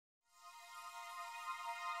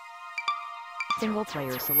Single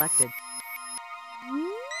player selected.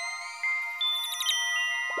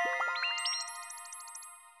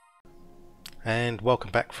 And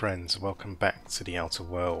welcome back, friends. Welcome back to the Outer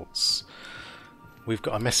Worlds. We've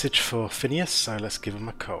got a message for Phineas, so let's give him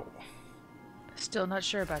a call. Still not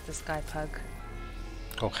sure about this guy, Pug.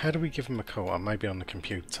 Oh, how do we give him a call? Maybe on the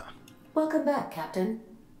computer. Welcome back, Captain.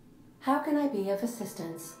 How can I be of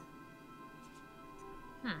assistance?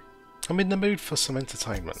 I'm in the mood for some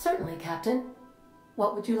entertainment. Certainly, Captain.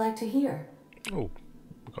 What would you like to hear? Oh,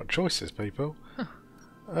 we've got choices, people.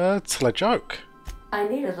 Tell a joke. I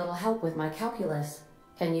need a little help with my calculus.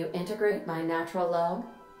 Can you integrate my natural log?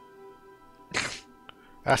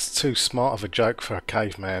 That's too smart of a joke for a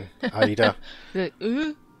caveman, Ada.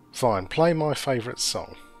 Fine, play my favourite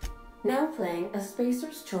song. Now playing a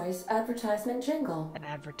Spacer's Choice advertisement jingle. An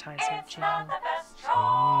advertisement jingle.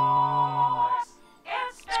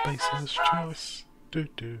 Spacer's Choice.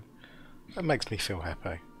 Doo-doo. That makes me feel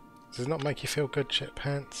happy. Does it not make you feel good, Chip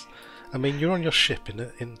Pants? I mean, you're on your ship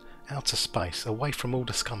in outer space, away from all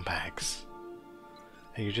the scumbags.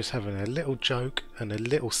 And you're just having a little joke and a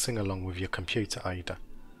little sing-along with your computer, Ada.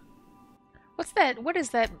 What's that? What is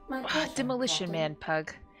that? My pleasure, Demolition Captain. Man,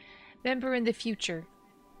 Pug. Remember in the future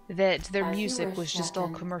that their As you music wish, was just all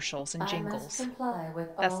Captain. commercials and I must jingles. comply with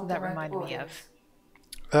That's all what that direct reminded me orders. of.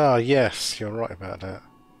 Ah, yes, you're right about that.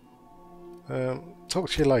 Talk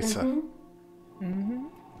to you later.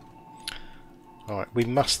 Alright, we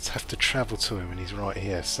must have to travel to him and he's right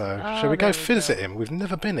here, so shall we go there we visit go. him? We've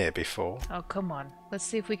never been here before. Oh, come on. Let's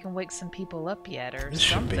see if we can wake some people up yet or This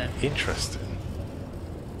should something. be interesting.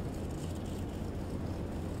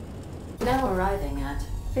 Now arriving at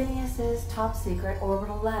Phineas's top secret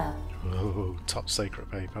orbital lab. Oh, top secret,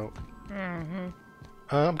 people.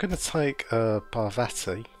 I'm going to take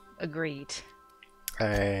Parvati Agreed.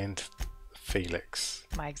 and Felix.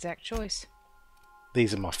 My exact choice.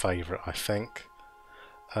 These are my favourite, I think.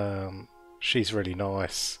 She's really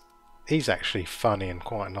nice. He's actually funny and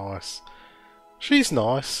quite nice. She's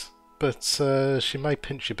nice, but she may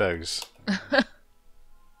pinch your bows.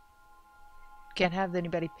 Can't have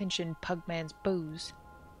anybody pinching Pugman's booze.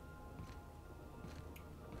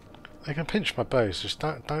 They can pinch my bows, just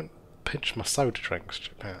don't pinch my soda drinks,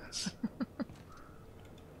 Japan's.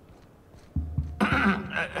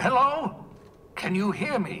 Hello? Can you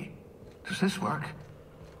hear me? Does this work?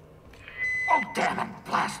 Oh, damn it!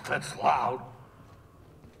 Blast, that's loud.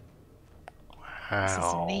 This is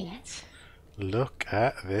Wow. neat. Look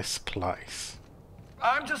at this place.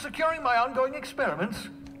 I'm just securing my ongoing experiments.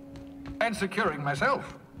 And securing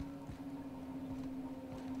myself.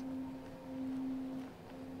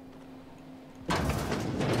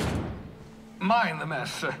 Mind the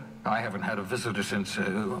mess. I haven't had a visitor since...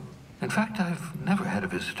 in fact, I've never had a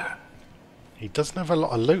visitor. He doesn't have a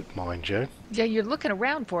lot of loot, mind you. Yeah, you're looking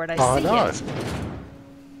around for it. I I see know. it.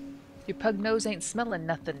 Your pug nose ain't smelling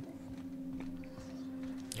nothing.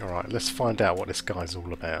 Alright, let's find out what this guy's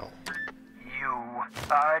all about. You.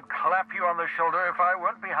 I'd clap you on the shoulder if I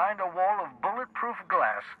weren't behind a wall of bulletproof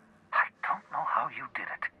glass. I don't know how you did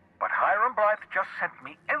it, but Hiram Blythe just sent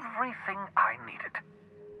me everything I needed.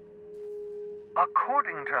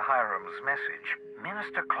 According to Hiram's message,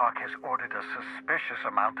 Minister Clark has ordered a suspicious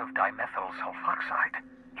amount of dimethyl sulfoxide.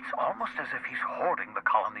 It's almost as if he's hoarding the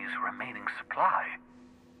colony's remaining supply.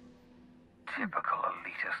 Typical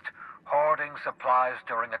elitist. Hoarding supplies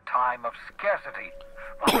during a time of scarcity.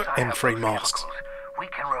 Once I And have free those masks. chemicals, we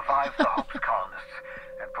can revive the Hope's colonists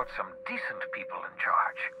and put some decent people in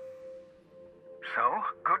charge. So,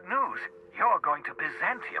 good news. You're going to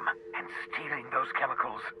Byzantium and stealing those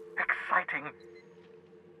chemicals. Exciting.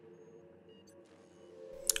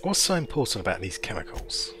 What's so important about these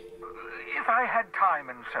chemicals? If I had time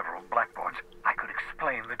and several blackboards, I could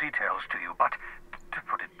explain the details to you, but to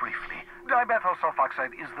put it briefly, dimethyl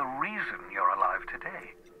sulfoxide is the reason you're alive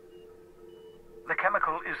today. The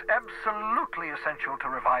chemical is absolutely essential to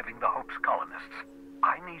reviving the Hope's colonists.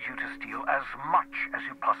 I need you to steal as much as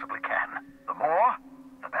you possibly can. The more,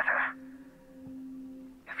 the better.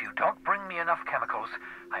 If you don't bring me enough chemicals,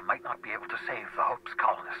 I might not be able to save the Hope's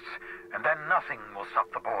colonists, and then nothing will stop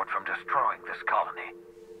the board from destroying this colony.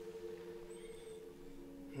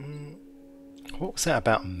 What was that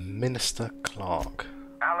about Minister Clark?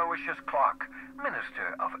 Aloysius Clark,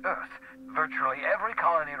 Minister of Earth. Virtually every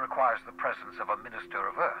colony requires the presence of a Minister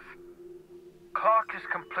of Earth. Clark is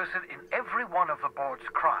complicit in every one of the board's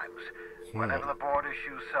crimes. Whenever the board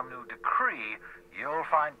issues some new decree, you'll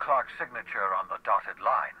find Clark's signature on the dotted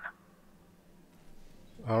line.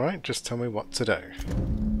 Alright, just tell me what to do.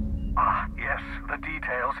 Ah, yes, the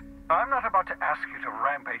details. I'm not about to ask you to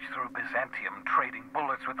rampage through Byzantium trading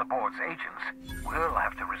bullets with the board's agents. We'll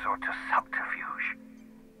have to resort to subterfuge.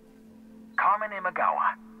 Carmen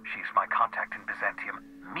Imagawa. She's my contact in Byzantium.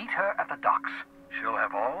 Meet her at the docks. She'll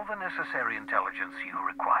have all the necessary intelligence you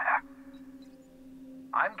require.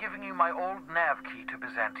 I'm giving you my old nav key to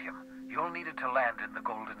Byzantium. You'll need it to land in the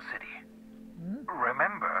Golden City.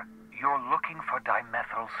 Remember, you're looking for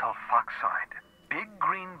dimethyl sulfoxide. Big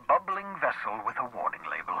green bubbling vessel with a warning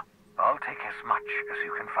label. I'll take as much as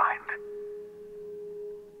you can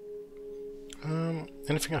find.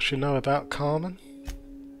 Anything I should know about Carmen?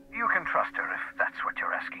 You can trust her if that's what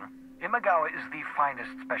you're asking. Imagawa is the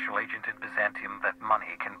finest special agent in Byzantium that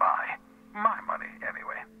money can buy. My money,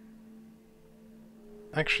 anyway.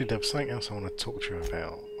 Actually, there was something else I want to talk to you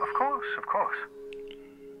about. Of course, of course.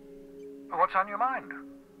 What's on your mind?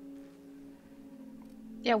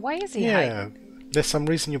 Yeah, why is he hiding? Yeah, there's some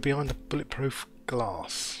reason you're behind the bulletproof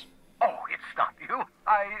glass. Oh, it's not you.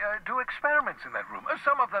 I do experiments in that room.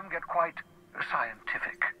 Some of them get quite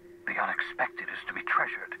scientific. The unexpected is to be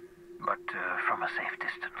treasured, but from a safe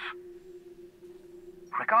distance.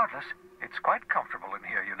 Regardless, it's quite comfortable in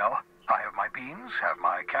here, you know. I have my beans, have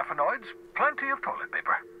my caffeinoids, plenty of toilet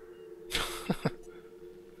paper.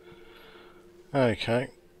 Okay,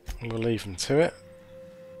 we'll leave him to it.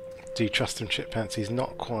 Do you trust him, Chip Pants? He's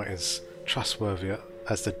not quite as trustworthy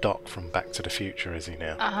as the Doc from Back to the Future, is he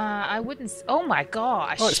now? I wouldn't. Oh my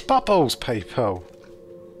gosh! Oh, it's Bubbles, people!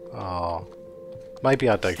 Oh, maybe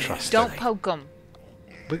I do trust him. Don't poke him.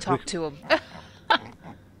 Talk to him.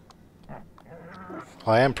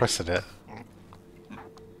 I am pressing it.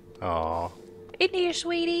 Oh. In here,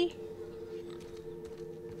 sweetie.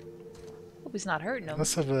 Hope he's not hurting him.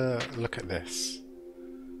 Let's have a look at this.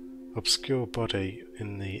 Obscure body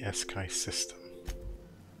in the SK system.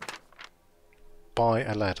 Buy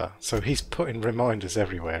a ladder. So he's putting reminders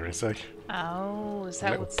everywhere, is he? Oh, is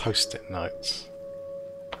that Little what's... post-it notes.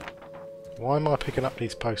 Why am I picking up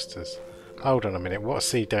these posters? Hold on a minute,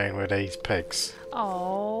 what's he doing with these pegs?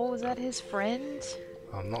 Oh, is that his friend?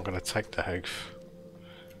 I'm not going to take the hoof.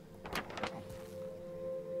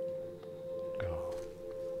 Oh.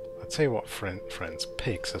 I tell you what, friends,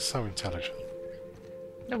 pigs are so intelligent.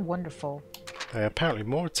 They're wonderful. They're apparently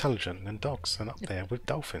more intelligent than dogs and up there with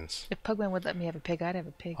dolphins. If Pugman would let me have a pig, I'd have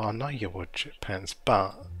a pig. I know you would, Chip Pants,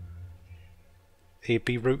 but he'd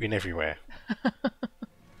be rooting everywhere.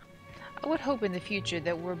 I would hope in the future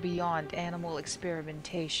that we're beyond animal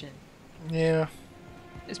experimentation. Yeah.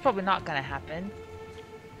 It's probably not going to happen.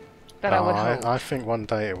 But I would hope. I think one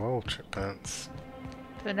day it will, Chip Pants.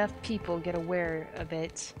 If enough people get aware of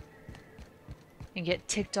it and get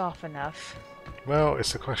ticked off enough. Well,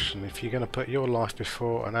 it's a question. If you're going to put your life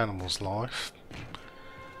before an animal's life,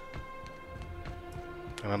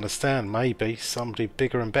 and understand, maybe somebody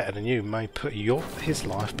bigger and better than you may put his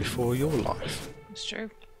life before your life. It's true.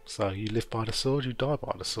 So you live by the sword, you die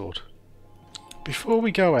by the sword. Before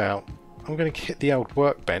we go out, I'm going to hit the old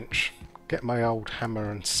workbench, get my old hammer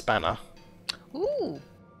and spanner. Ooh!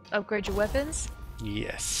 Upgrade your weapons?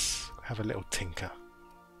 Yes. Have a little tinker.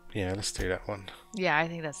 Yeah, let's do that one. Yeah, I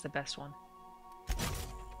think that's the best one.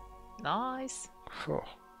 Nice. Oh.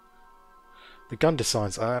 The gun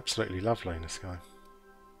designs are absolutely lovely in this game.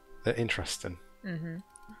 They're interesting.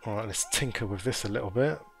 Alright, let's tinker with this a little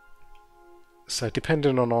bit. So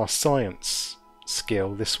depending on our science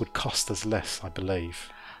skill, this would cost us less, I believe.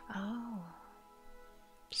 Oh.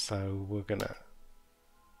 So we're going to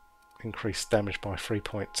increase damage by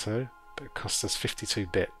 3.2, but it costs us 52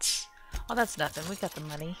 bits. Oh, that's nothing. We got the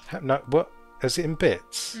money. No, what? Is it in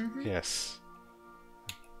bits? Yes.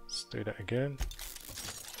 Let's do that again.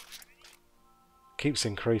 Keeps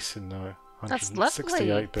increasing though. That's 168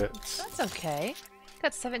 lovely. bits. That's okay.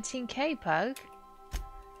 Got 17k, Pug.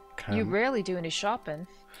 Can, You rarely do any shopping.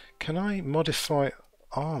 can I modify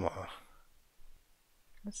armor?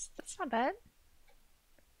 That's not bad.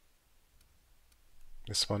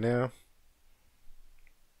 This one now.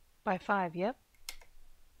 By 5, yep.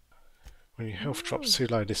 When your health drops too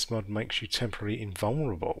low, this mod makes you temporarily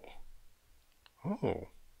invulnerable. Oh.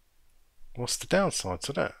 What's the downside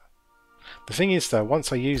to that? The thing is though,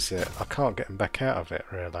 once I use it, I can't get them back out of it,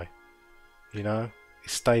 really. You know? It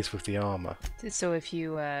stays with the armour. So if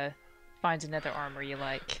you find another armor you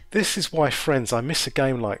like. This is why, friends, I miss a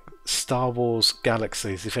game like Star Wars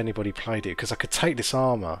Galaxies, if anybody played it, because I could take this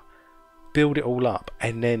armour, build it all up,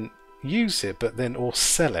 and then use it, but then or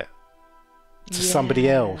sell it to somebody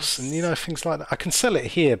else. And you know, things like that. I can sell it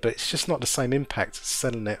here, but it's just not the same impact as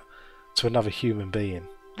selling it to another human being.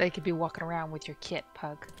 They could be walking around with your kit,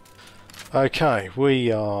 Pug. Okay,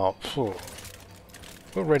 we are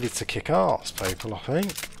We're ready to kick ass, people, I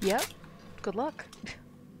think. Yep. Good luck.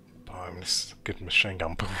 Boom, this is a good machine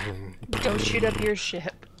gun. Don't shoot up your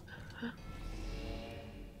ship.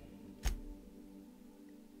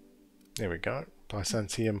 There we go.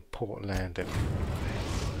 Byzantium port landing.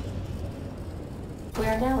 We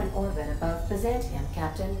are now in orbit above Byzantium,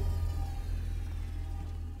 Captain.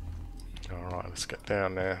 Alright, let's get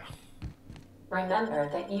down there. Remember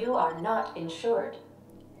that you are not insured.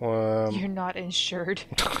 You're not insured.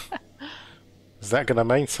 Is that going to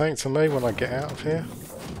mean something to me when I get out of here?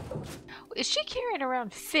 Is she carrying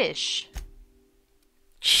around fish?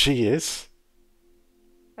 She is.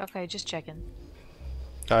 Okay, just checking.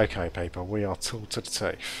 Okay, people, we are tool to the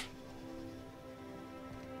teeth.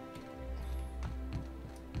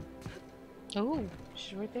 Oh,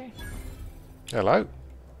 she's right there. Hello?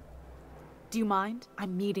 Do you mind?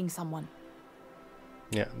 I'm meeting someone.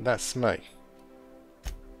 Yeah, that's me.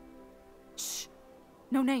 Shh.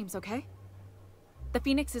 No names, okay? The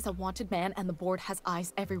Phoenix is a wanted man and the board has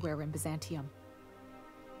eyes everywhere in Byzantium.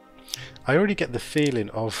 I already get the feeling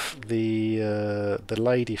of the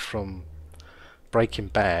lady from Breaking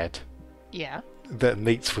Bad Yeah. that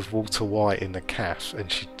meets with Walter White in the calf, and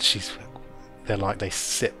they're like they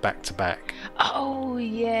sit back to back. Oh,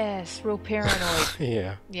 yes. Real paranoid.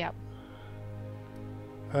 Yeah. Yep.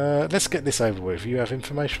 Let's get this over with. You have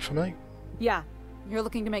information for me? Yeah, you're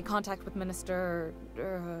looking to make contact with Minister...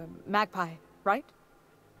 Magpie, right?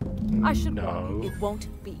 I should warn you, it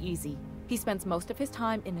won't be easy. He spends most of his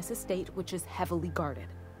time in his estate, which is heavily guarded.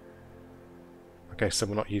 Okay, so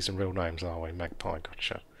we're not using real names, are we? Magpie,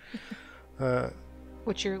 gotcha.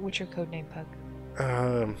 What's your code name, Pug?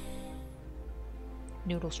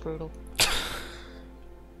 Noodle Strudel.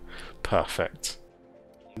 Perfect.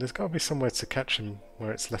 There's got to be somewhere to catch him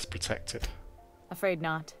where it's less protected. Afraid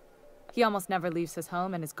not. He almost never leaves his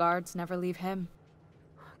home, and his guards never leave him.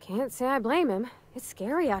 Can't say I blame him. It's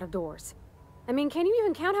scary out of doors. I mean, can you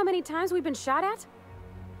even count how many times we've been shot at?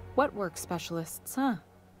 What work specialists, huh?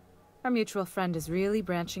 Our mutual friend is really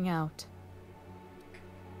branching out.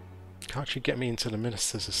 Can't you get me into the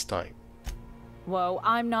minister's estate? Whoa,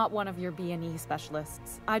 I'm not one of your B&E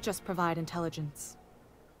specialists. I just provide intelligence.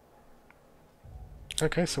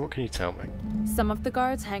 Okay, so what can you tell me? Some of the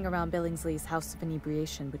guards hang around Billingsley's House of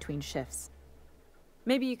Inebriation between shifts.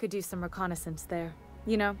 Maybe you could do some reconnaissance there.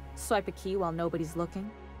 You know, swipe a key while nobody's looking.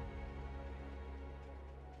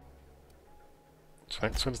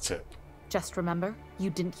 Thanks for the tip. Just remember, you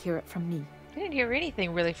didn't hear it from me. I didn't hear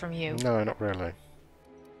anything really from you. No, not really.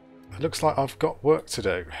 It looks like I've got work to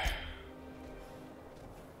do.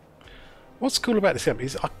 What's cool about this game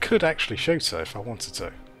is I could actually shoot her if I wanted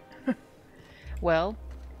to. Well,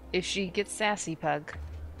 if she gets sassy, Pug,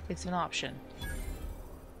 it's an option.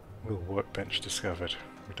 Will workbench discovered.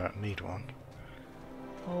 We don't need one.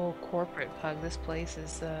 Oh, corporate, Pug. This place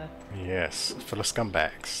is, Yes, full of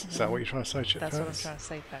scumbags. Is that what you're trying to say, Chip? That's what I'm trying to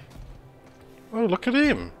say, Pug. Oh, look at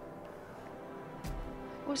him!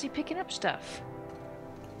 Was he picking up stuff?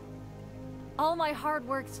 All my hard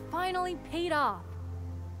work's finally paid off.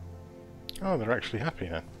 Oh, they're actually happy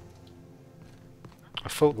now. I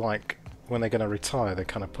thought, like, when they're going to retire, they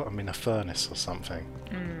kind of put them in a furnace or something.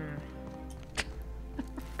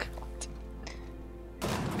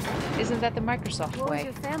 Isn't that the Microsoft What was way?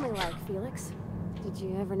 your family like, Felix? Did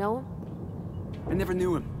you ever know him? I never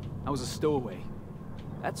knew him. I was a stowaway.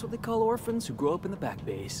 That's what they call orphans who grow up in the back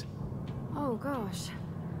bays. Oh, gosh.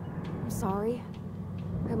 I'm sorry.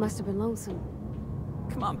 That must have been lonesome.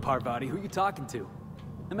 Come on, Parvati, who you talking to?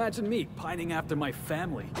 Imagine me pining after my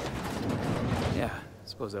family. Yeah, I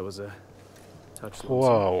suppose that was a touch lonesome.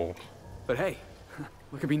 Whoa. But hey,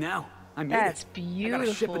 look at me now. I made That's it. beautiful. I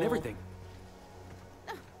got a ship and everything.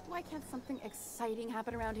 Why can't something exciting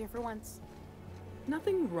happen around here for once?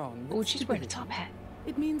 Nothing wrong with Oh, she's wearing a stupidity. top hat.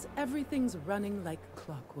 It means everything's running like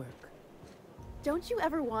clockwork. Don't you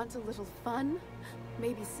ever want a little fun?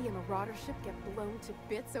 Maybe see a marauder ship get blown to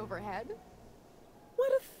bits overhead?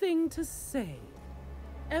 What a thing to say.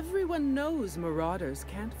 Everyone knows marauders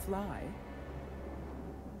can't fly.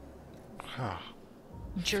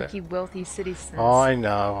 Jerky, wealthy citizens. I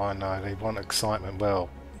know. They want excitement. Well,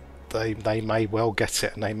 they may well get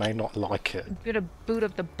it and they may not like it. A bit of boot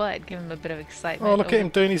up the butt, give him a bit of excitement. Oh, look at him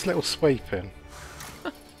doing his little sweeping.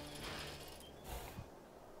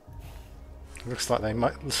 Looks like they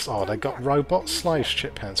might. Oh, they got robot slaves,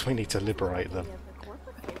 Chip Hands. We need to liberate them.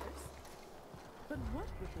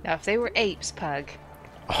 Now, if they were apes, Pug,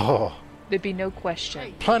 Oh, there'd be no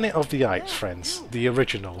question. Planet of the Apes, friends. The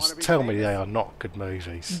originals. Tell me they are not good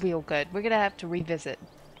movies. Real good. We're gonna have to revisit.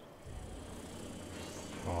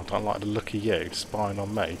 Oh, I don't like the look of you spying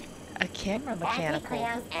on me. A camera mechanical.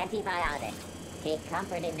 Anti-Cryo's antibiotics. Take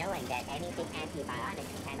comfort in knowing that anything antibiotics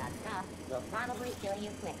cannot stop will probably kill you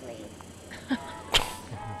quickly.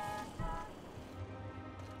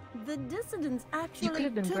 The dissidents actually You could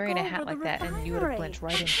have been wearing a hat like that and you would have blended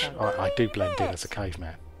right into it. I do blend in as a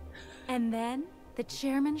caveman. And then the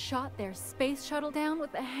chairman shot their space shuttle down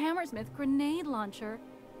with the Hammersmith grenade launcher.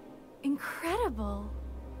 Incredible.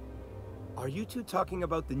 Are you two talking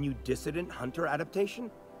about the new Dissident Hunter adaptation?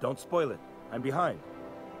 Don't spoil it. I'm behind.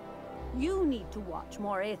 You need to watch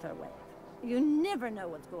more Aetherwave. You never know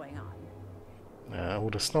what's going on. All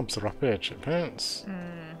the snobs are up here, Chip Pants.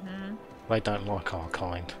 Mm-hmm. They don't like our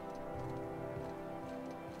kind.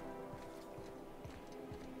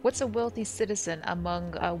 What's a wealthy citizen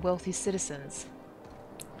among wealthy citizens?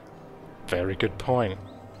 Very good point.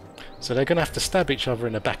 So they're going to have to stab each other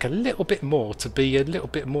in the back a little bit more to be a little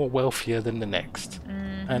bit more wealthier than the next.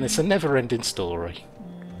 And it's a never-ending story.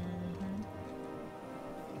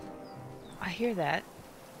 I hear that.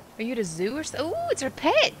 Are you at a zoo or so? Ooh, it's her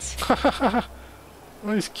pet!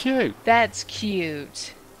 Oh, it's cute. That's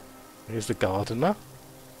cute. Here's the gardener.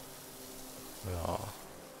 Oh.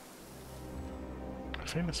 I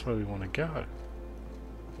think that's where we want to go.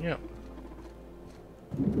 Yep.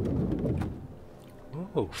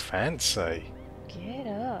 Oh, fancy. Get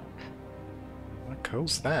up. What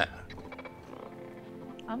cool's that?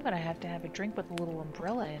 I'm gonna have to have a drink with a little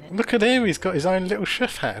umbrella in it. Look at him, he's got his own little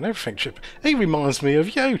chef hat and everything. Chip. He reminds me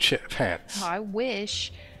of you, Chip Pants. Oh, I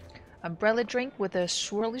wish. Umbrella drink with a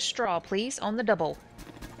swirly straw, please, on the double.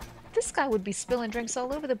 This guy would be spilling drinks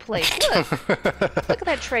all over the place. Look! Look at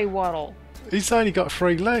that tray waddle. He's only got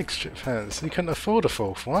 3 legs, Chip Pants. He couldn't afford a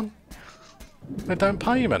 4th one. They don't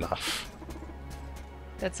pay him enough.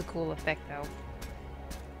 That's a cool effect, though.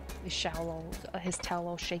 His towel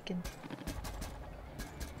all shaken.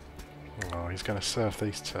 Oh, he's going to serve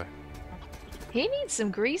these two. He needs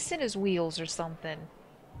some grease in his wheels or something.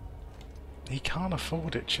 He can't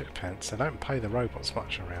afford it, Chip Pants. They don't pay the robots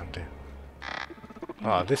much around here.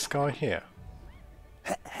 Ah, this guy here.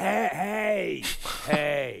 Hey!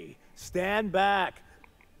 Hey! Stand back!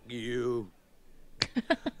 You.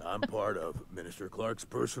 I'm part of Minister Clark's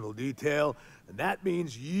personal detail, and that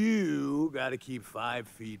means you gotta keep 5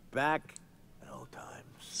 feet back at all times.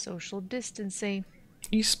 Social distancing.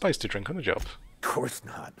 He's supposed to drink on the job. Of course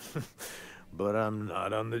not. But I'm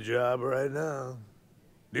not on the job right now.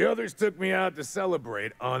 The others took me out to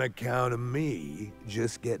celebrate on account of me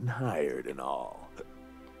just getting hired and all.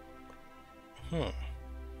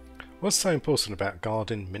 What's so important about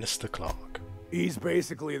guarding Minister Clark? He's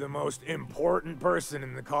basically the most important person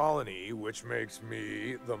in the colony, which makes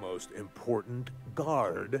me the most important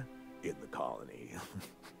guard in the colony.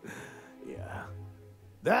 Yeah.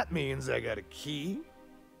 That means I got a key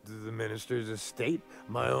to the minister's estate,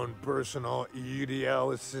 my own personal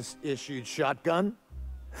UDL-issued shotgun.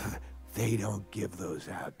 They don't give those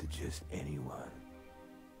out to just anyone.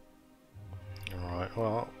 Alright,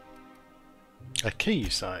 well... A key, you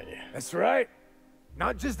say? That's right.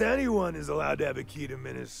 Not just anyone is allowed to have a key to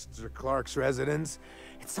Minister Clark's residence.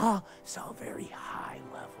 It's all so very high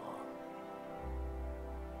level.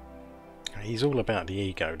 He's all about the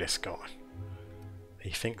ego, this guy.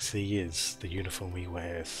 He thinks he is the uniform he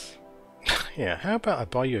wears. Yeah, how about I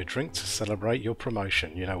buy you a drink to celebrate your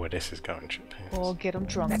promotion? You know where this is going, Chip. Or get him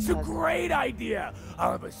drunk. That's a great idea!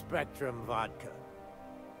 I'll have a Spectrum vodka.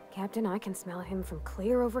 Captain, I can smell him from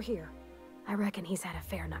clear over here. I reckon he's had a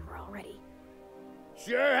fair number already.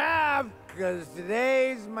 Sure have, because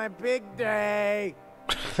today's my big day.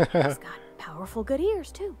 He's got powerful good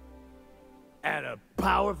ears, too. And a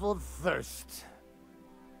powerful thirst.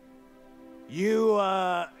 You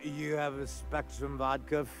have a Spectrum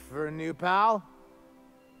vodka for a new pal?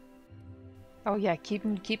 Oh yeah, keep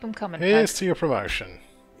him coming. Here's to your promotion.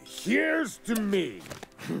 Here's to me.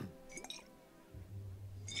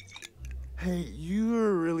 Hey, you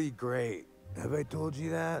were really great. Have I told you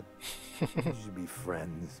that? We should be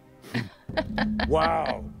friends.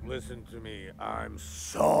 Wow, listen to me. I'm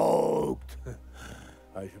soaked.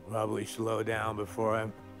 I should probably slow down before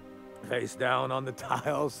I'm face down on the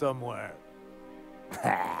tile somewhere.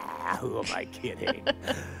 Who am I kidding?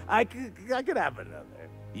 I could have another.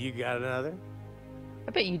 You got another?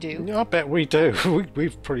 I bet you do. I bet we do.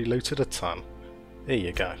 We've probably looted a ton. Here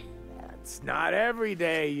you go. It's not every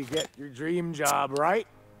day you get your dream job, right?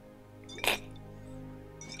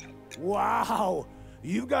 Wow,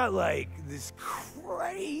 you got like this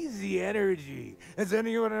crazy energy. Has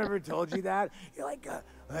anyone ever told you that? You're like a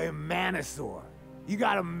manosaur. You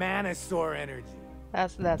got a manosaur energy.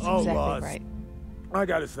 That's exactly Lost. right. I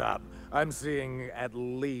gotta stop. I'm seeing at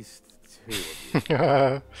least 2 of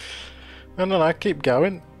you. No, keep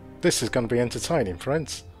going. This is going to be entertaining,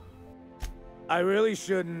 friends. I really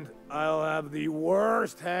shouldn't. I'll have the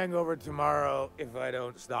worst hangover tomorrow if I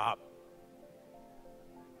don't stop.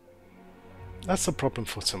 That's a problem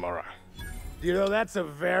for tomorrow. You know, that's a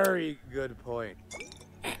very good point.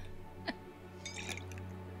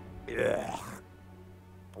 Yeah.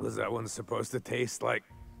 Was that one supposed to taste like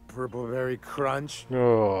purple berry crunch?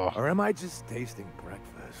 Oh. Or am I just tasting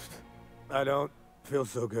breakfast? I don't feel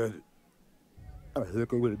so good. I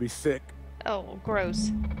think I'm gonna be sick. Oh,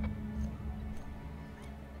 gross.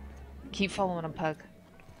 Keep following him, Pug.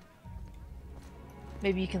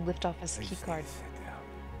 Maybe you can lift off his key card.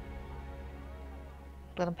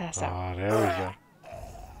 Let him pass out. Ah, there we go.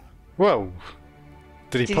 Whoa!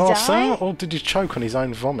 Did he Did pass he die? out, or did he choke on his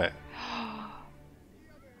own vomit?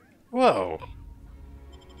 Whoa!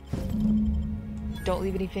 Don't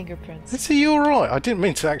leave any fingerprints. Is he alright? I didn't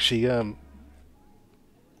mean to actually, I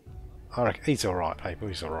reckon he's alright, people,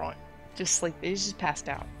 he's alright. Just sleep. He's just passed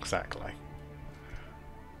out. Exactly.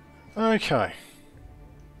 Okay.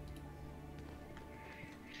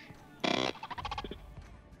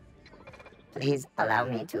 Please allow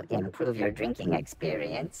me to improve your drinking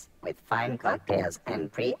experience with fine cocktails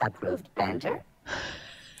and pre-approved banter.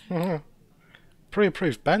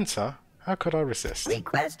 Pre-approved banter? How could I resist?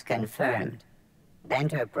 Request confirmed.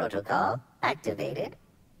 Banter protocol activated.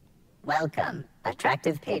 Welcome,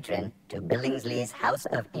 attractive patron, to Billingsley's House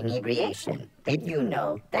of Inebriation. Did you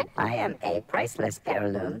know that I am a priceless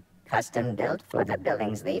heirloom, custom built for the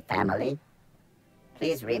Billingsley family?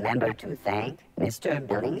 Please remember to thank Mr.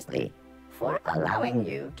 Billingsley for allowing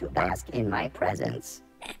you to bask in my presence.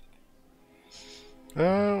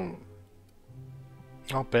 I'll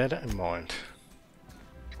bear that in mind.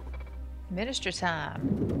 Minister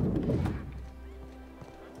time.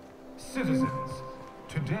 Citizens,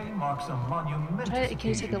 today marks a monumentous Can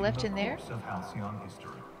you take a left in there? course of halcyon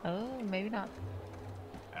history. Oh, maybe not.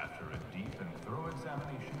 After a deep and thorough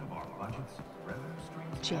examination of our budgets, revenue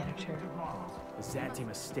streams, Janitor. and models, The Zanteum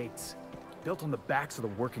Estates. Built on the backs of the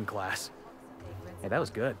working class. Hey, that was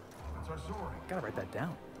good. are soaring. Gotta write that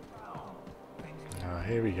down.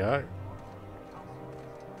 Here we go.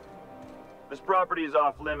 This property is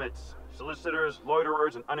off limits. Solicitors,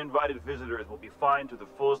 loiterers, and uninvited visitors will be fined to the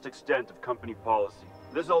fullest extent of company policy.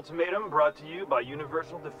 This ultimatum brought to you by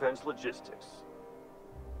Universal Defense Logistics.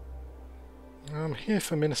 I'm here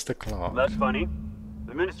for Minister Clark. That's funny.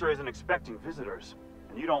 The minister isn't expecting visitors,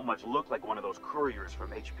 and you don't much look like one of those couriers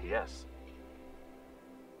from HPS.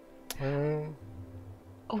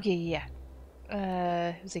 Oh, yeah.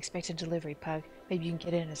 Was expecting delivery, Pug. Maybe you can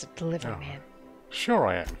get in as a delivery man. Sure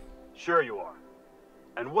I am. Sure you are.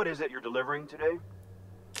 And what is it you're delivering today?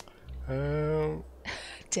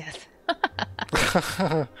 Death.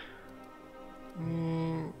 I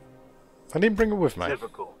didn't bring it with me.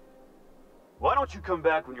 Typical. Why don't you come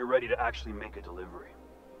back when you're ready to actually make a delivery?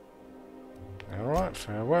 Alright,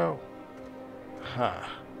 farewell.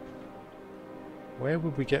 Where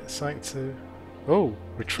would we get something to... Oh,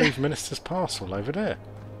 retrieve Minister's parcel over there.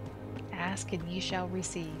 Ask and ye shall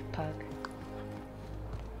receive, Pug.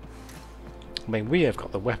 I mean, we have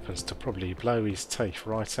got the weapons to probably blow his teeth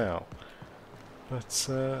right out. But,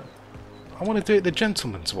 I want to do it the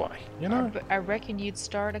gentleman's way, you know? I reckon you'd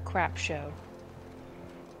start a crap show.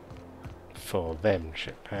 For them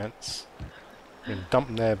shit pants. And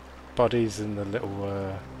dump their bodies in the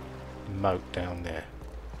little, moat down there.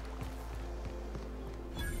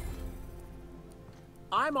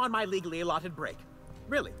 I'm on my legally allotted break.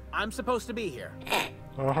 Really, I'm supposed to be here.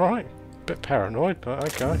 Alright. Bit paranoid, but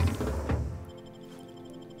okay.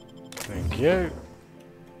 Thank you.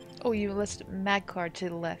 Oh, you listed mag card to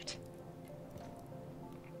the left.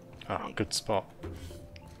 Ah, good spot.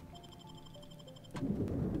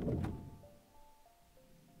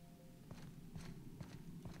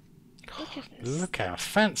 Look at this. Look how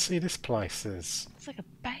fancy this place is. It's like a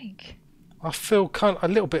bank. I feel kind of a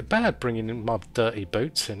little bit bad bringing in my dirty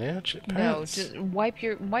boots in here. Chip No, pants. just wipe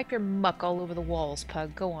your muck all over the walls,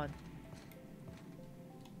 Pug. Go on.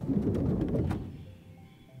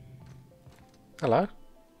 Hello.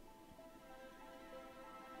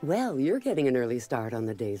 Well, you're getting an early start on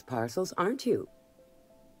the day's parcels, aren't you?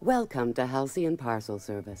 Welcome to Halcyon Parcel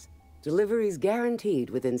Service. Deliveries guaranteed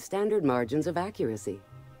within standard margins of accuracy.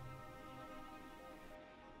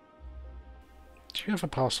 Do you have a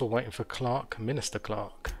parcel waiting for Clark, Minister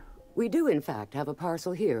Clark? We do, in fact, have a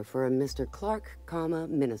parcel here for a Mr. Clark,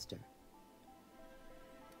 Minister.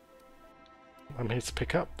 I'm here to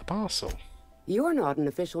pick up the parcel. You're not an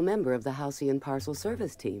official member of the Halcyon Parcel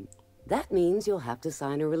Service team. That means you'll have to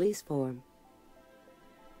sign a release form.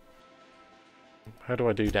 How do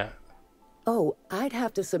I do that? Oh, I'd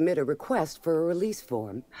have to submit a request for a release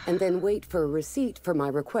form, and then wait for a receipt for my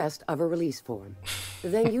request of a release form.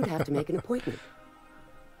 Then you'd have to make an appointment.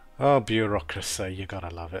 Oh, bureaucracy, you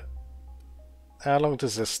gotta love it. How long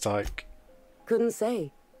does this take? Couldn't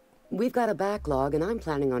say. We've got a backlog, and I'm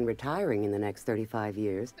planning on retiring in the next 35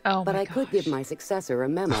 years. Oh, but my I gosh. could give my successor a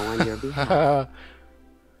memo on your behalf.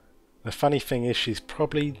 The funny thing is, she's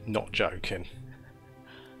probably not joking.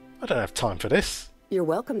 I don't have time for this. You're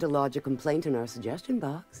welcome to lodge a complaint in our suggestion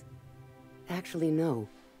box. Actually, no.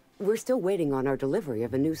 We're still waiting on our delivery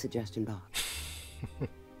of a new suggestion box.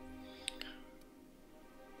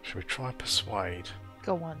 Shall we try persuade?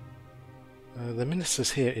 Go on. The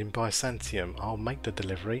minister's here in Byzantium. I'll make the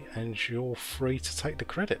delivery and you're free to take the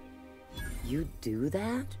credit. You do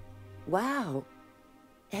that? Wow.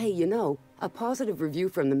 Hey, you know, a positive review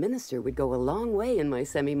from the minister would go a long way in my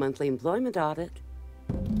semi-monthly employment audit.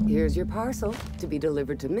 Here's your parcel to be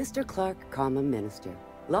delivered to Mr. Clark, comma, minister.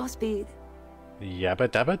 Law speed. Yabba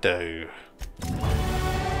dabba do.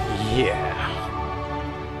 Yeah.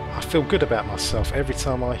 I feel good about myself every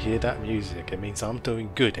time I hear that music. It means I'm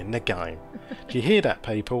doing good in the game. Do you hear that,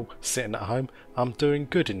 people sitting at home? I'm doing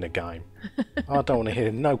good in the game. I don't want to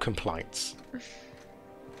hear no complaints.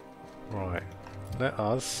 Right, let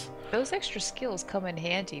us... Those extra skills come in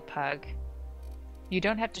handy, Pug. You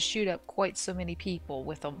don't have to shoot up quite so many people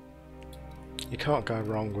with them. You can't go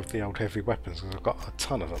wrong with the old heavy weapons because I've got a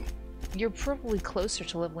ton of them. You're probably closer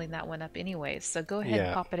to leveling that one up anyways, so go ahead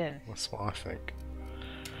and pop it in. That's what I think.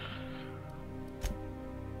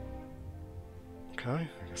 Okay,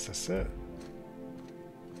 I guess that's it.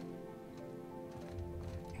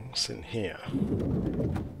 What's in here?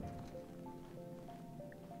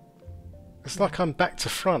 It's like I'm back to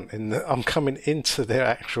front in that I'm coming into their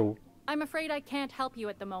actual... I'm afraid I can't help you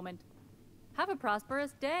at the moment. Have a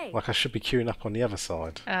prosperous day. Like I should be queuing up on the other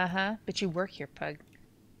side. Uh-huh, but you work here, Pug.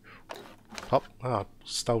 Hop! Oh,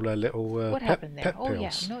 stole a little what happened there? pet Oh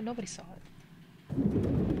pills. yeah, no, nobody saw it.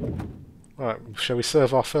 Right, shall we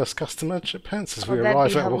serve our first customer, Chip Pants, as we that'd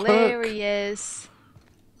arrive be at work? hilarious.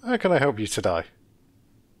 How can I help you today?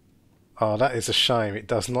 Oh, that is a shame. It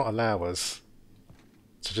does not allow us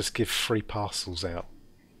to just give free parcels out.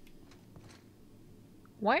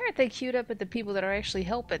 Why aren't they queued up at the people that are actually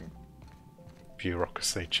helping?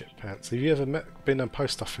 Bureaucracy, Chip Pants. Have you ever been in a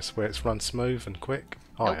post office where it's run smooth and quick?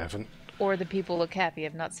 Nope. I haven't. Or the people look happy.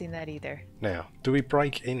 I've not seen that either. Now, do we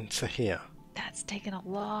break into here? That's taken a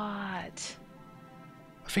lot.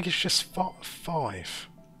 I think it's just 5.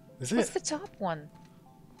 Is it? What's the top one?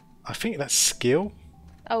 I think that's skill.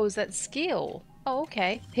 Oh, is that skill? Oh,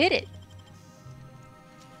 okay. Hit it.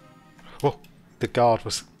 Oh, the guard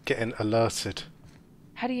was getting alerted.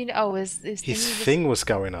 How do you know? Oh, is his thing was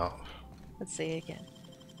going up. Let's see again.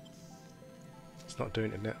 It's not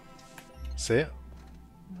doing it now. See it?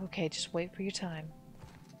 Okay, just wait for your time.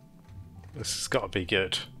 This has got to be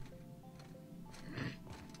good.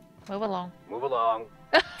 Move along. Move along.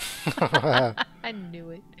 I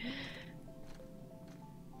knew it.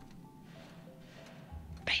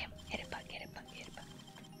 Bam! Hit it, Bug, hit it, Bug, hit it, Bug.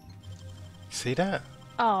 See that?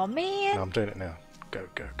 Oh, man! No, I'm doing it now. Go,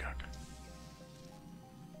 go, go, go.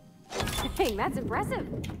 Dang, that's impressive.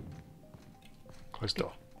 Close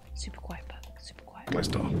door. Super quiet, Bug. Super quiet. Close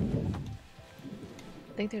door.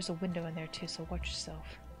 I think there's a window in there too, so watch yourself.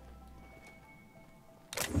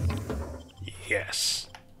 Yes.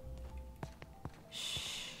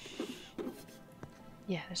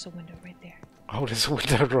 Yeah, there's a window right there. Oh, there's a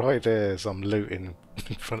window right there as I'm looting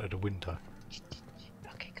in front of the window.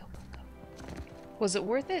 Okay, go, go, go. Was it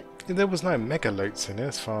worth it? There was no mega loots in it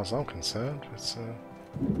as far as I'm concerned. But,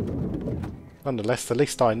 nonetheless, the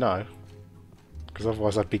least I know. Because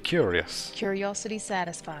otherwise I'd be curious. Curiosity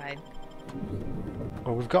satisfied.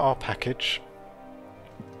 Well, we've got our package.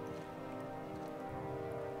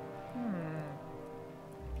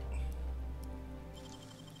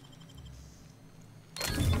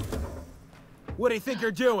 What do you think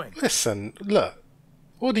you're doing? Listen, look.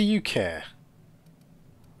 What do you care?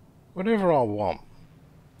 Whatever I want.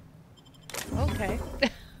 Okay.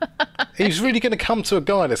 He's really going to come to a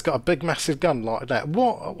guy that's got a big, massive gun like that.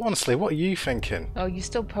 What? Honestly, what are you thinking? Oh, you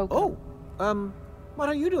still poking? Oh, what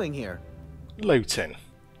are you doing here? Looting.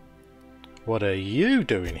 What are you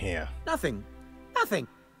doing here? Nothing. Nothing.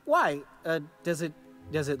 Why? Does it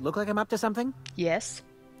look like I'm up to something? Yes.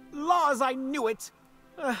 Laws, I knew it!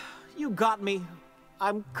 You got me.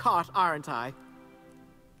 I'm caught, aren't I?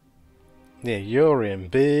 Yeah, you're in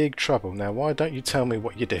big trouble. Now, why don't you tell me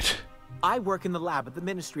what you did? I work in the lab at the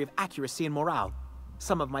Ministry of Accuracy and Morale.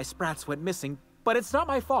 Some of my sprats went missing, but it's not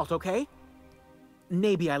my fault, okay?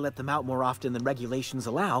 Maybe I let them out more often than regulations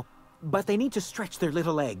allow, but they need to stretch their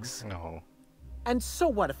little legs. No. And so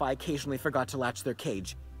what if I occasionally forgot to latch their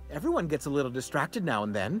cage? Everyone gets a little distracted now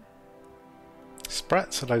and then.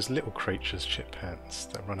 Sprats are those little creatures, chip pants,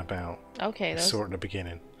 that run about. Okay, I saw at the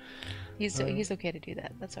beginning. He's okay to do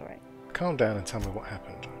that. That's all right. Calm down and tell me what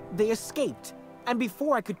happened. They escaped, and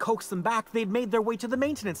before I could coax them back, they'd made their way to the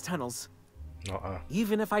maintenance tunnels.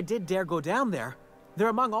 Even if I did dare go down there, they're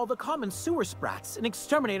among all the common sewer sprats and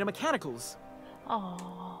exterminator mechanicals.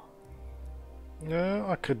 Oh. No,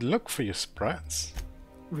 I could look for your sprats.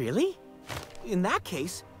 Really? In that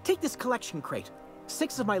case, take this collection crate.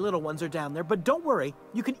 6 of my little ones are down there, but don't worry,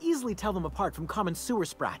 you can easily tell them apart from common sewer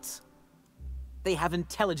sprats. They have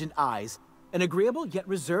intelligent eyes, an agreeable yet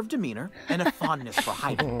reserved demeanor, and a fondness for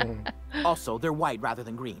hiding. Also, they're white rather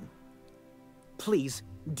than green. Please,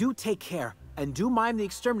 do take care, and do mind the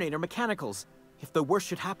exterminator mechanicals. If the worst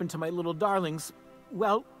should happen to my little darlings,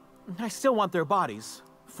 well, I still want their bodies.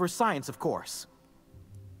 For science, of course.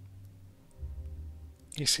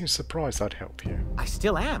 You seem surprised I'd help you. I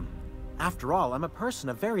still am. After all, I'm a person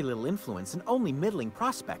of very little influence and only middling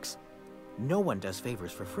prospects. No one does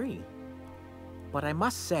favors for free. But I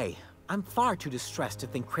must say, I'm far too distressed to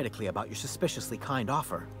think critically about your suspiciously kind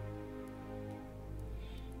offer.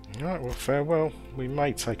 Alright, well, farewell. We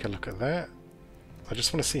may take a look at that. I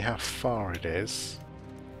just want to see how far it is.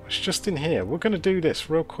 It's just in here. We're going to do this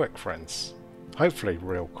real quick, friends. Hopefully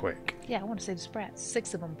real quick. Yeah, I want to say the sprats.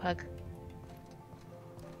 6 of them, Pug.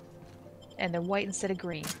 And they're white instead of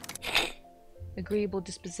green. Agreeable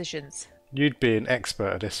dispositions. You'd be an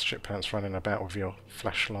expert at this, chip pants, running about with your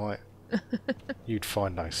flashlight. You'd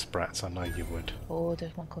find those sprats, I know you would. Oh,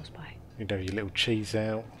 there's one close by. You'd have your little cheese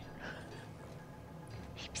out.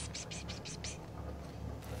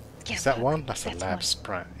 Is that one? That's a lab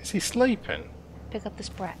sprat. Is he sleeping? Pick up the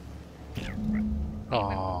sprat.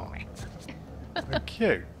 Oh,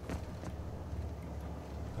 cute.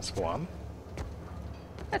 That's one.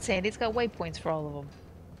 That's handy. It's got waypoints for all of them.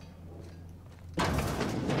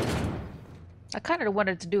 I kind of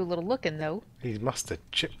wanted to do a little looking, though. He must have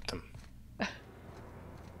chipped them.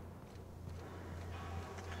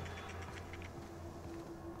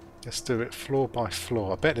 Let's do it floor by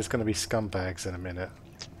floor. I bet there's going to be scumbags in a minute.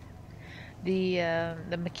 The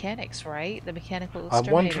mechanics, right? The mechanical I'm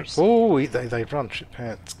wondering. exterminators. Oh, they run, chip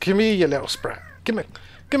pants. Come here, you little sprat. Come here.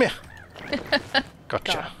 Come here.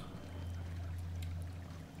 Gotcha. God.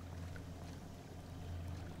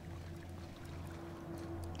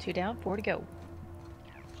 Two down, 4 to go.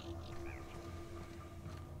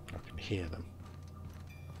 I can hear them.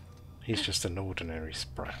 He's just an ordinary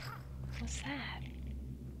sprat. What's that?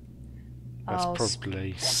 That's oh,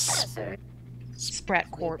 probably sprat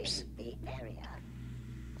corpse.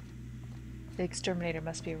 The exterminator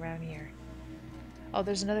must be around here. Oh,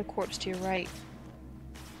 there's another corpse to your right.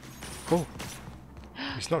 Oh,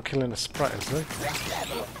 he's not killing a sprat, is he?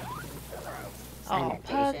 Oh,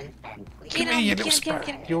 Pug. Get him, you little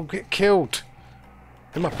sprat. You'll get killed.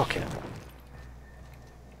 In my pocket.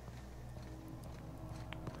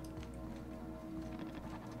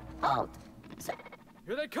 Halt.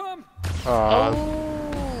 Here they come.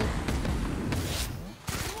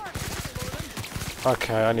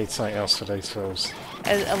 Okay, I need something else for these fills.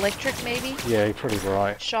 Electric, maybe? Yeah, you're probably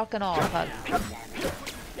right. Shock and all, Pug.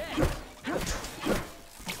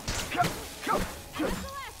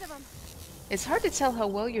 It's hard to tell how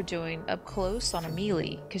well you're doing up close on a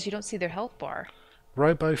melee, because you don't see their health bar.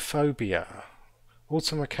 Robophobia.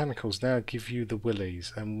 Automechanicals now give you the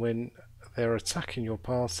willies, and when they're attacking your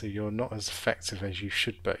party, you're not as effective as you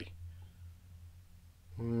should be.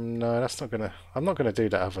 No, that's not gonna... I'm not gonna do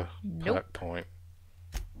that other perk point.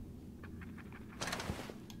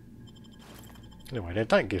 Anyway, they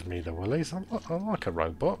don't give me the willies. I'm like a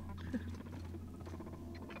robot.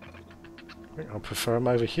 I think I prefer them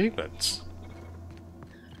over humans.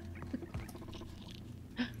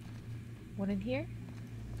 One in here?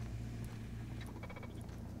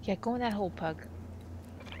 Yeah, go in that hole, Pug.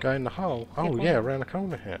 Go in the hole? Oh yeah, around the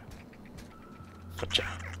corner here. Gotcha.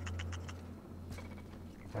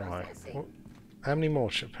 Alright. How many more,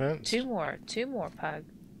 chip pants? 2 more. 2 more, Pug.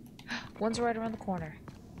 One's right around the corner.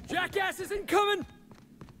 Jackasses incoming!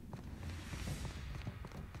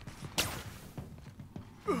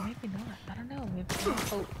 Maybe not. I don't know. Maybe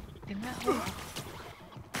in that hole.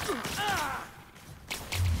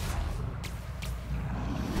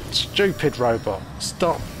 Stupid robot.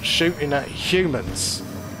 Stop shooting at humans.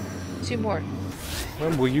 2 more.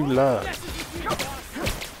 When will you learn?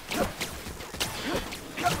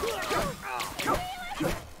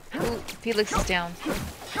 Ooh, Felix is down.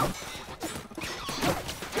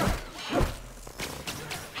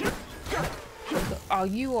 Oh,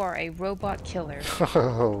 you are a robot killer.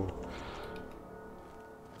 Oh.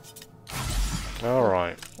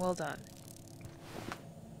 Alright. Well done.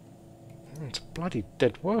 It's a bloody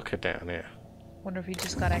dead worker down here. Wonder if he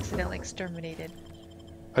just got accidentally exterminated.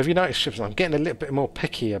 Have you noticed, Chips? I'm getting a little bit more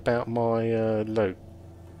picky about my loot.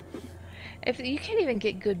 If you can't even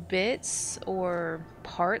get good bits or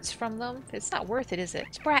parts from them, it's not worth it, is it?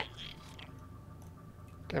 Sprat!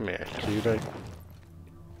 Come here, cutie.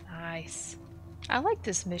 Nice. I like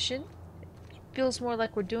this mission. It feels more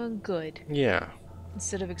like we're doing good. Yeah.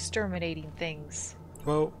 Instead of exterminating things.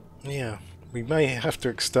 Well, yeah. We may have to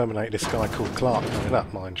exterminate this guy called Clark coming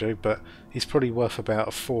up, mind you, but he's probably worth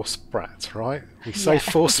about 4 sprats, right? We say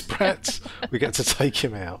 4 sprats, we get to take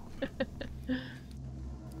him out.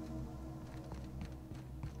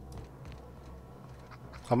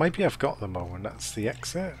 Oh, maybe I've got them all and that's the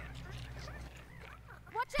exit.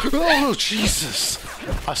 Oh, Jesus!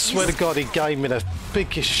 I swear to God, he gave me the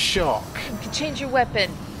biggest shock. You can change your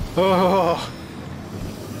weapon. Oh!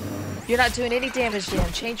 You're not doing any damage to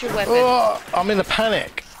him. Change your weapon. Oh! I'm in a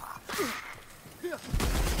panic.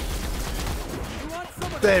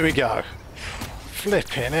 There we go.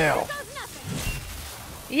 Flipping hell.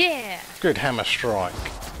 Yeah! Good hammer strike.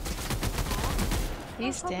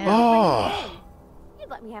 He's down. Oh! You'd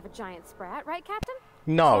let me have a giant sprat, right, Captain?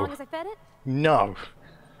 No. As long as I fed it? No.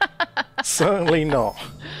 Certainly not.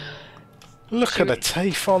 Look at the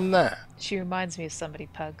teeth on that. She reminds me of somebody,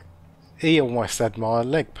 Pug. He almost had my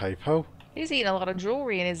leg, people. He's eating a lot of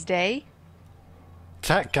jewelry in his day.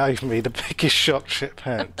 That gave me the biggest shock, shit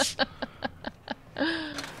pants.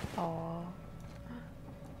 Aww.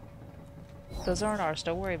 Those aren't ours,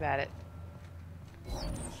 don't worry about it.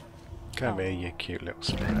 Come here, you cute little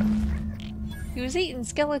sprat. He was eating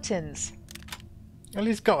skeletons. Well,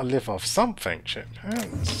 he's got to live off something, chip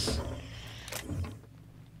pants.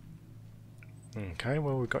 Okay,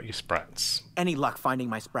 well, we've got your sprats. Any luck finding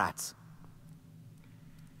my sprats?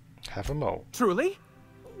 Have them all. Truly?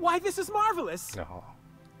 Why, this is marvelous! Oh.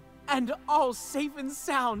 And all safe and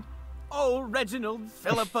sound. Oh, Reginald,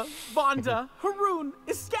 Philippa, Vonda, Haroon,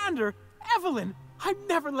 Iskander, Evelyn! I'm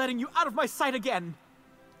never letting you out of my sight again!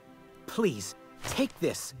 Please, take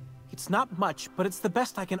this. It's not much, but it's the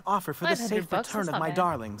best I can offer for the safe return of my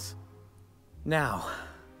darlings. Now,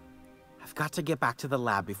 I've got to get back to the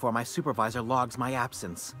lab before my supervisor logs my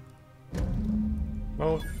absence.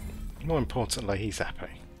 Well, more importantly, he's happy.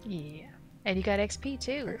 Yeah. And you got XP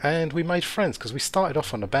too. And we made friends, because we started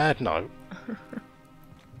off on a bad note.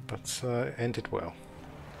 But ended well.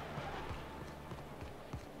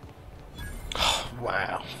 Oh,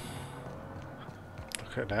 wow.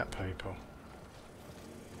 Look at that, people.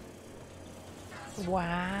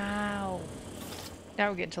 Wow. Now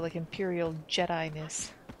we're getting to like Imperial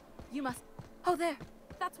Jedi-ness. You must... Oh, there.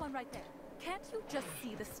 That's one right there. Can't you just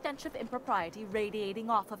see the stench of impropriety radiating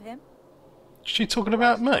off of him? Is she talking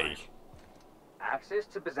about me? Access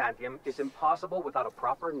to Byzantium is impossible without a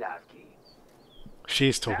proper nav key.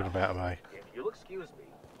 She's talking about me. If you'll excuse me.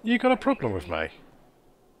 You got a problem with me?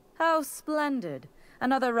 How splendid.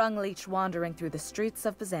 Another rung leech wandering through the streets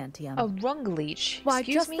of Byzantium. A rung leech? Why,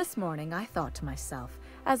 Excuse just me? this morning I thought to myself,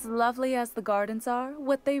 as lovely as the gardens are,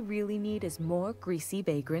 what they really need is more greasy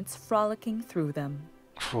vagrants frolicking through them.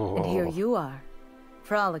 Oh. And here you are,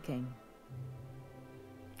 frolicking.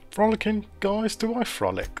 Frolicking? Guys, do I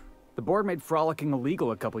frolic? The board made frolicking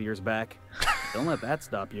illegal a couple years back. Don't let that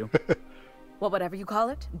stop you. Well, whatever you call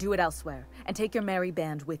it, do it elsewhere, and take your merry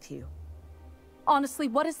band with you. Honestly,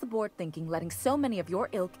 what is the board thinking, letting so many of your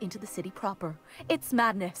ilk into the city proper? It's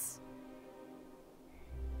madness.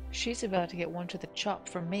 She's about to get one to the chop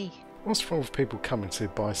from me. What's wrong with people coming to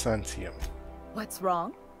Byzantium? What's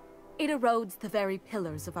wrong? It erodes the very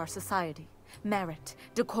pillars of our society. Merit,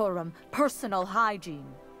 decorum, personal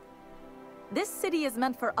hygiene. This city is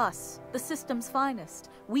meant for us, the system's finest.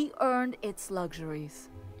 We earned its luxuries.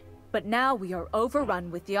 But now we are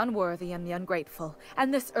overrun with the unworthy and the ungrateful,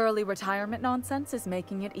 and this early retirement nonsense is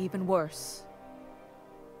making it even worse.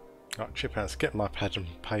 Right, Chiphan's, get my pad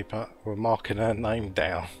and paper. We're marking her name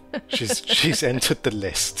down. She's entered the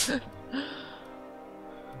list.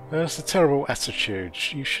 That's a terrible attitude.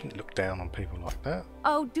 You shouldn't look down on people like that.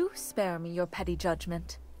 Oh, do spare me your petty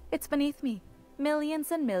judgment. It's beneath me. Millions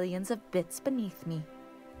and millions of bits beneath me.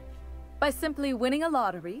 By simply winning a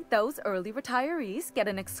lottery, those early retirees get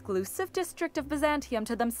an exclusive district of Byzantium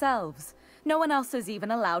to themselves. No one else is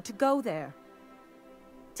even allowed to go there.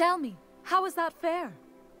 Tell me, how is that fair?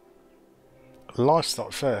 Life's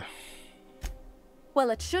not fair.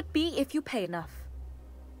 Well, it should be if you pay enough.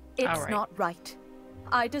 It's not right.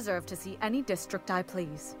 I deserve to see any district I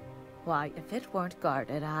please. Why, if it weren't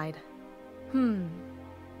guarded, I'd...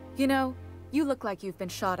 You know, you look like you've been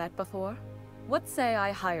shot at before. What say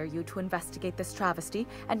I hire you to investigate this travesty,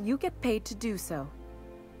 and you get paid to do so?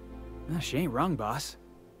 She ain't wrong, boss.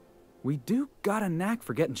 We do got a knack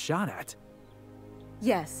for getting shot at.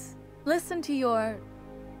 Yes. Listen to your...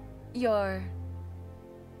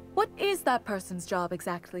 What is that person's job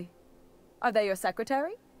exactly? Are they your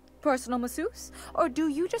secretary? Personal masseuse? Or do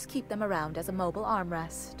you just keep them around as a mobile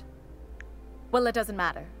armrest? Well, it doesn't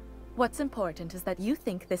matter. What's important is that you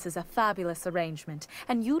think this is a fabulous arrangement,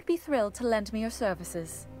 and you'd be thrilled to lend me your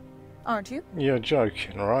services. Aren't you? You're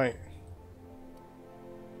joking, right?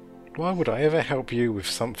 Why would I ever help you with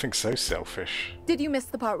something so selfish? Did you miss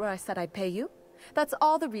the part where I said I'd pay you? That's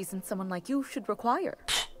all the reason someone like you should require.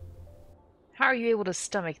 How are you able to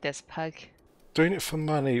stomach this, Pug? Doing it for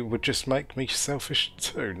money would just make me selfish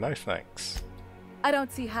too. No thanks. I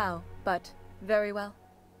don't see how, but very well.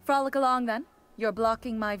 Frolic along then. You're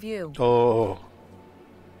blocking my view. Oh.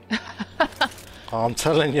 I'm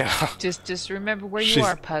telling you. Just remember where you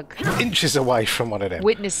are, Pug. Inches away from one of them.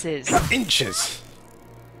 Witnesses. Inches.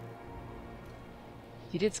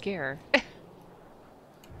 You did scare her.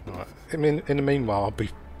 Right. I mean, in the meanwhile, I'll be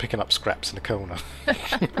picking up scraps in the corner.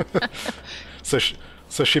 So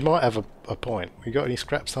she might have a point. You got any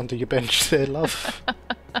scraps under your bench there, love?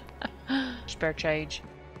 Spare change.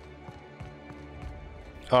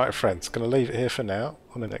 Alright friends, gonna leave it here for now.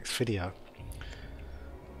 On the next video,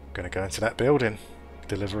 gonna go into that building,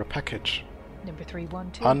 deliver a package. Number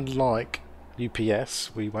 312. Unlike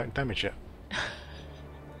UPS, we won't damage it.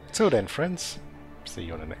 Till then friends, see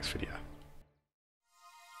you on the next video.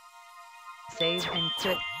 Save and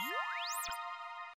quit.